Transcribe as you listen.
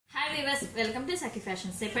Weavers welcome to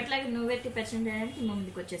Sakhifashions. సేపట్లాగే నువ్వెట్టి పరిచయం చేయడానికి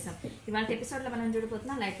ముందుకు వచ్చేసాం. ఇవాళ ఎపిసోడ్ లో మనం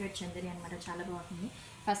చూడబోతున్నాం లైట్ వెయిట్ చందరి అన్నమాట. చాలా బాగుంటుంది.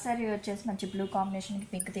 ఫస్ట్ సారీ వచ్చేసి మంచి బ్లూ కాంబినేషన్ కి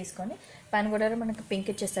పింక్ తీసుకొని పైన కూడా మనకి పింక్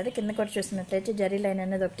ఇచ్చేస్తాడు. కింద కూడా చూసినట్లయితే జరీ లైన్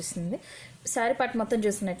అనేది ఒకటి ఇస్తుంది. సారీ పార్ట్ మొత్తం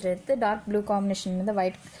చూసినట్లయితే డార్క్ బ్లూ కాంబినేషన్ మీద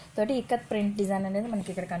వైట్ తోటి ఇక్కత్ ప్రింట్ డిజైన్ అనేది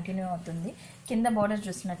మనకి ఇక్కడ కంటిన్యూ అవుతుంది. కింద బోర్డర్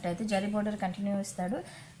చూసినట్లయితే జరీ బోర్డర్ కంటిన్యూ ఇస్తాడు.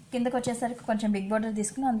 కిందకు వచ్చేసరికి కొంచెం బిగ్ బోర్డర్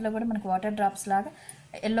తీసుకుని అందులో కూడా మనకు వాటర్ డ్రాప్స్ లాగా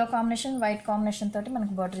ఎల్లో కాంబినేషన్ వైట్ కాంబినేషన్ తోటి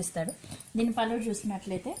మనకు బోర్డర్ ఇస్తాడు. దీని పళ్ళు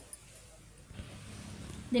చూసినట్లయితే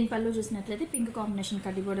పింక్ కాంబినేషన్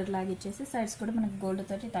కడ్డీ బోర్డర్ లాగా ఇచ్చేసి సైడ్స్ కూడా మనకు గోల్డ్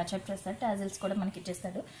తోటి టచ్ అప్ చేస్తాడు. టాజల్స్ కూడా మనకి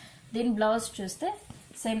ఇచ్చేస్తాడు. దీని బ్లౌజ్ చూస్తే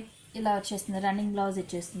సేమ్ ఇలా వచ్చేస్తుంది. రన్నింగ్ బ్లౌజ్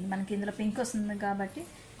ఇచ్చేస్తుంది. మనకి ఇందులో పింక్ వస్తుంది కాబట్టి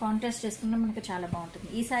కాంట్రాస్ట్ చేసుకుంటే మనకు చాలా బాగుంటుంది.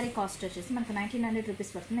 ఈ సారీ కాస్ట్ వచ్చేసి మనకు 1900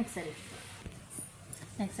 రూపీస్ పడుతుంది. నెక్స్ట్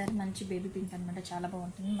సారీ మంచి బేబీ పింక్ అనమాట. చాలా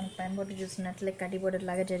బాగుంటుంది. మనకి పైన బోర్డర్ చూసినట్లయితే కడ్డీ బోర్డర్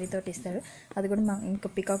లాగా జరీతోటి ఇస్తాడు. అది కూడా ఇంకా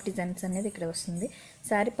పికాక్ డిజైన్స్ అనేది ఇక్కడ వస్తుంది.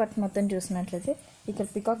 శారీ పట్టు మొత్తం చూసినట్లయితే ఇక్కడ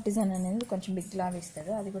పికాక్ డిజైన్ అనేది కొంచెం బిగ్ లాగా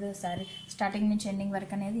ఇస్తాడు. అది కూడా శారీ స్టార్టింగ్ నుంచి ఎండింగ్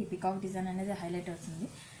వరకు అనేది ఈ పికాక్ డిజైన్ అనేది హైలైట్ అవుతుంది.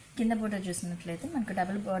 కింద బోర్డర్ చూసినట్లయితే మనకు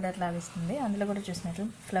డబుల్ బోర్డర్ లాగా ఇస్తుంది. అందులో కూడా చూసినట్లు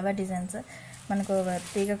ఫ్లవర్ డిజైన్స్ మనకు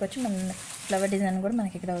తీగకు వచ్చి మన ఫ్లవర్ డిజైన్ కూడా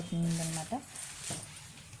మనకి ఇక్కడ అవుతుంది అనమాట.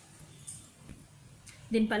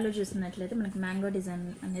 దీని పళ్ళు చూసినట్లయితే మనకి మ్యాంగో డిజైన్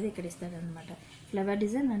అనేది ఇక్కడ ఇస్తారు అనమాట. Flower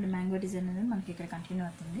design and mango design అనేది మనకి ఇక్కడ కంటిన్యూ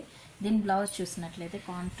అవుతుంది. దీని బ్లౌజ్ చూసినట్లయితే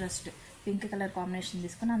కాంట్రాస్ట్ పింక్ కలర్ కాంబినేషన్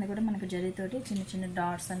తీసుకుని అది కూడా మనకు జరీతోటి చిన్న చిన్న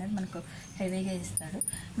డాట్స్ అనేది మనకు హెవీగా ఇస్తాడు.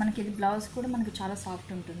 మనకి ఇది బ్లౌజ్ కూడా మనకు చాలా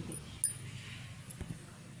సాఫ్ట్ ఉంటుంది.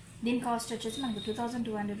 దీని కాస్ట్ వచ్చేసి మనకు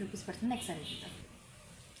 2200 రూపీస్ పడుతుంది. నెక్స్ట్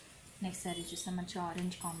సారీ చూస్తాం. మంచి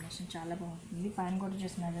ఆరెంజ్ కాంబినేషన్ చాలా బాగుంటుంది. పైన కూడా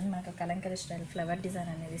చూసినట్లయితే మనకు కలంకరీ స్టైల్ ఫ్లవర్ డిజైన్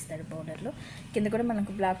అనేది ఇస్తాడు బోర్డర్లో. కింద కూడా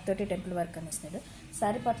మనకు బ్లాక్ తోటి టెంపుల్ వర్క్ అని ఇస్తాడు.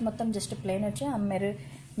 సారీ పార్ట్ మొత్తం జస్ట్ ప్లెయిన్ వచ్చి ఆ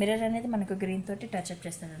మిర్రర్ అనేది మనకు గ్రీన్ తోటి టచ్ అప్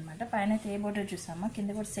చేస్తాడు అనమాట. పైన అయితే ఏ బోర్డర్ చూసామో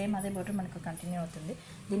కింద కూడా సేమ్ అదే బోర్డర్ మనకు కంటిన్యూ అవుతుంది.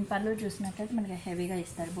 దీని పళ్ళు చూసినట్లయితే మనకి హెవీగా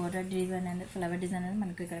ఇస్తాడు. బోర్డర్ డిజైన్ అనేది ఫ్లవర్ డిజైన్ అనేది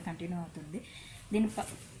మనకు ఇక్కడ కంటిన్యూ అవుతుంది.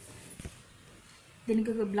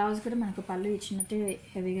 దీనికి బ్లౌజ్ కూడా మనకు పళ్ళు ఇచ్చినట్టు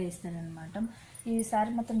హెవీగా ఇస్తారనమాట. ఈ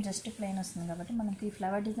శారీ మొత్తం జస్ట్ ప్లెయిన్ వస్తుంది కాబట్టి మనకి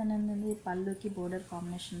ఫ్లవర్ డిజైన్ అనేది పళ్ళుకి బోర్డర్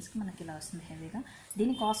కాంబినేషన్స్కి మనకి ఇలా వస్తుంది హెవీగా.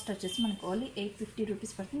 దీని కాస్ట్ వచ్చేసి మనకు ఓన్లీ 850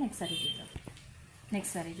 రూపీస్ పడుతుంది.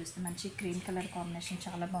 నెక్స్ట్ సారీ చూస్తే మంచి క్రీమ్ కలర్ కాంబినేషన్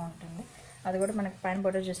చాలా బాగుంటుంది. అది కూడా మనకి పైన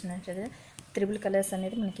బోర్డర్ చూసినట్లయితే త్రిబుల్ కలర్స్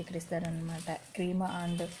అనేది మనకి ఇక్కడ ఇస్తారనమాట. Cream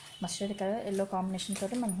and mustard colour yellow combination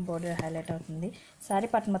తోటి మనకి బోర్డర్ హైలైట్ అవుతుంది. శారీ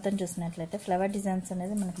పట్టు మొత్తం చూసినట్లయితే ఫ్లవర్ డిజైన్స్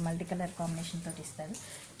అనేది మనకి మల్టీ కలర్ కాంబినేషన్ తోటి ఇస్తారు.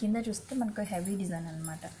 కింద చూస్తే మనకు హెవీ డిజైన్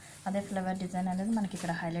అనమాట. అదే ఫ్లవర్ డిజైన్ అనేది మనకి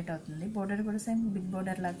ఇక్కడ హైలైట్ అవుతుంది. బోర్డర్ కూడా సేమ్ బిగ్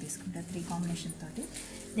బోర్డర్ లాగా తీసుకుంటారు 3 కాంబినేషన్ తోటి.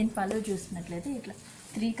 దీని పళ్ళు చూసినట్లయితే ఇట్లా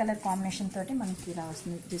 3 కలర్ కాంబినేషన్ తోటి మనకి ఇలా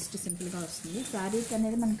వస్తుంది. జస్ట్ సింపుల్గా వస్తుంది. శారీకి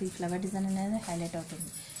అనేది మనకి ఈ ఫ్లవర్ డిజైన్ అనేది హైలైట్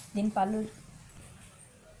అవుతుంది. దీని పళ్ళు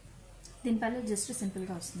జస్ట్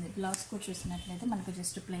సింపుల్గా వస్తుంది. బ్లౌజ్ కూడా చూసినట్లయితే మనకు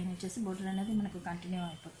జస్ట్ ప్లెయిన్ వచ్చేసి బోర్డర్ అనేది మనకు కంటిన్యూ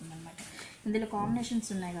అయిపోతుంది అనమాట. ఇందులో కాంబినేషన్స్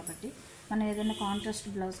ఉన్నాయి కాబట్టి మనం ఏదైనా కాంట్రాస్ట్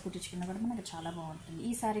బ్లౌజ్ కుట్టించుకున్నా కూడా మనకు చాలా బాగుంటుంది.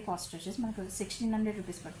 ఈ సారీ కాస్ట్ వచ్చేసి మనకు 1600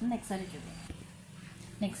 రూపీస్ పడుతుంది. నెక్స్ట్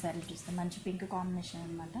సారీ చూస్తే మంచి పింక్ కాంబినేషన్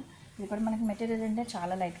అనమాట. ఇది కూడా మనకి మెటీరియల్ అంటే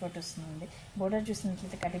చాలా లైట్ వెయిట్ వస్తుంది. బోర్డర్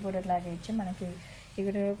చూసినట్లయితే కడ్డీ బోర్డర్ లాగా ఇచ్చి మనకి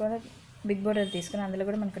ఇక్కడ కూడా బిగ్ బోర్డర్ తీసుకుని అందులో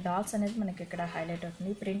కూడా మనకు డాల్స్ అనేది మనకి ఇక్కడ హైలైట్ అవుతుంది.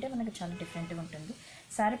 ఈ ప్రింటే మనకి చాలా డిఫరెంట్గా ఉంటుంది.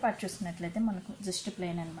 శారీ పార్ట్ చూసినట్లయితే మనకు జస్ట్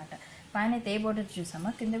ప్లెయిన్ అనమాట. పైన అయితే ఏ బోర్డర్ చూసామో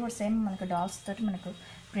కింద కూడా సేమ్ మనకు డాల్స్ తోటి మనకు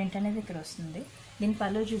ప్రింట్ అనేది ఇక్కడ వస్తుంది. దీని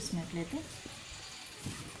పళ్ళు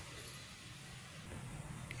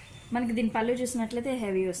చూసినట్లయితే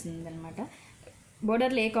హెవీ వస్తుంది అనమాట.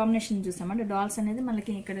 బోర్డర్లో ఏ కాంబినేషన్ చూసామంటే డాల్స్ అనేది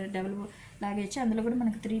మనకి ఇక్కడ డబుల్ లాగా ఇచ్చి అందులో కూడా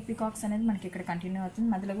మనకి 3 పికాక్స్ అనేది మనకి ఇక్కడ కంటిన్యూ అవుతుంది.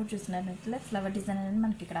 మధ్యలో కూడా చూసినట్లయితే ఫ్లవర్ డిజైన్ అనేది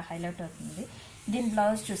మనకి ఇక్కడ హైలైట్ అవుతుంది. దీని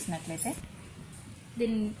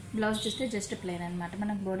బ్లౌజ్ చూస్తే జస్ట్ ప్లెయిన్ అనమాట.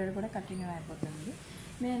 మనకు బోర్డర్ కూడా కంటిన్యూ అయిపోతుంది.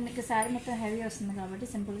 మీకు శారీ మొత్తం హెవీ వస్తుంది కాబట్టి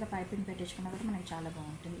సింపుల్గా పైపింగ్ పెట్టించుకున్నా కూడా మనకి చాలా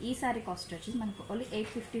బాగుంటుంది. ఈ శారీ కాస్ట్ వచ్చేసి మనకు ఓన్లీ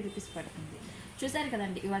 850 రూపీస్ పడుతుంది. చూసారు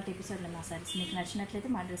కదండి ఇవాళ ఎపిసోడ్లో మా శారీస్. మీకు నచ్చినట్లయితే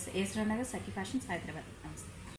మా అడ్రస్ ఏస్రా నగర్, Sakhifashions, హైదరాబాద్. నమస్తే.